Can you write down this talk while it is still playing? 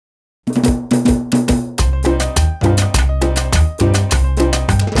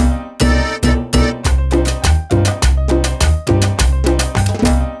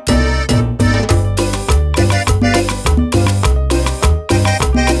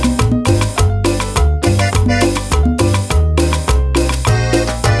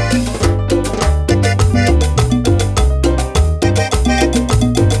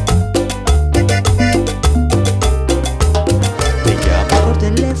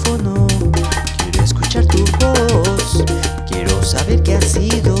teléfono. Quiero escuchar tu voz. Quiero saber qué ha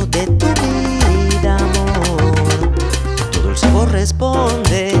sido de tu vida, amor. Tu dulce voz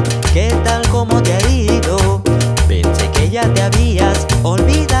responde: ¿qué tal, cómo te ha ido? Pensé que ya te habías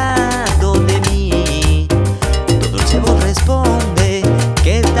olvidado de mí. Tu dulce voz responde: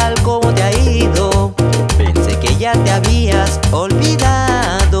 ¿qué tal, cómo te ha ido? Pensé que ya te habías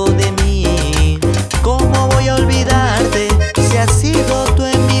olvidado de mí. ¿Cómo voy a olvidarte si has sido tú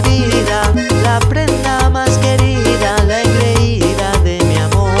en mi vida la prenda más querida, la engreída de mi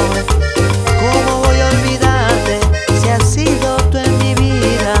amor? ¿Cómo voy a olvidarte si has sido tú en mi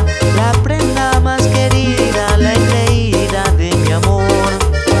vida la prenda más querida, la engreída de mi amor?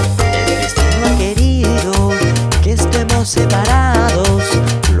 El destino ha querido que estemos separados.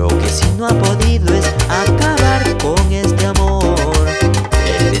 Lo que sí no ha podido es acabar con este amor.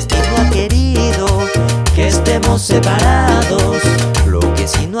 El destino ha querido que estemos separados. Lo que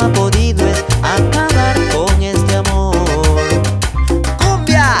sí no ha podido es acabar con este amor.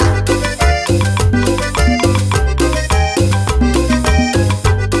 ¡Cumbia!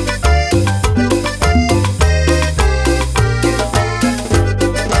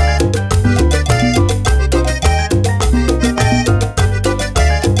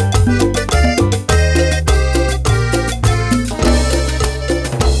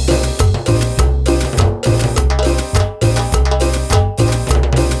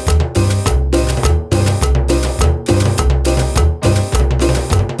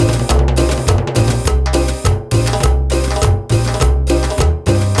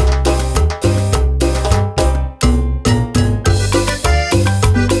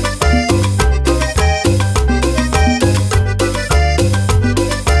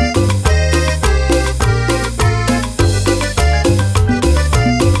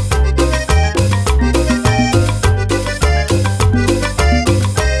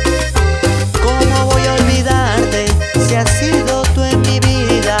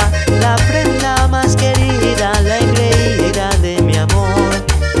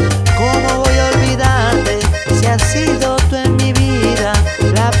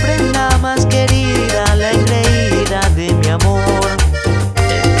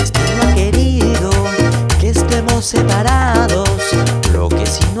 Separados, lo que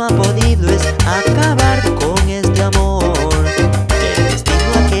sí no ha podido es acabar con este amor. El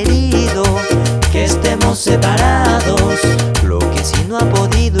destino ha querido que estemos separados, lo que sí no ha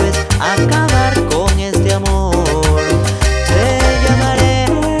podido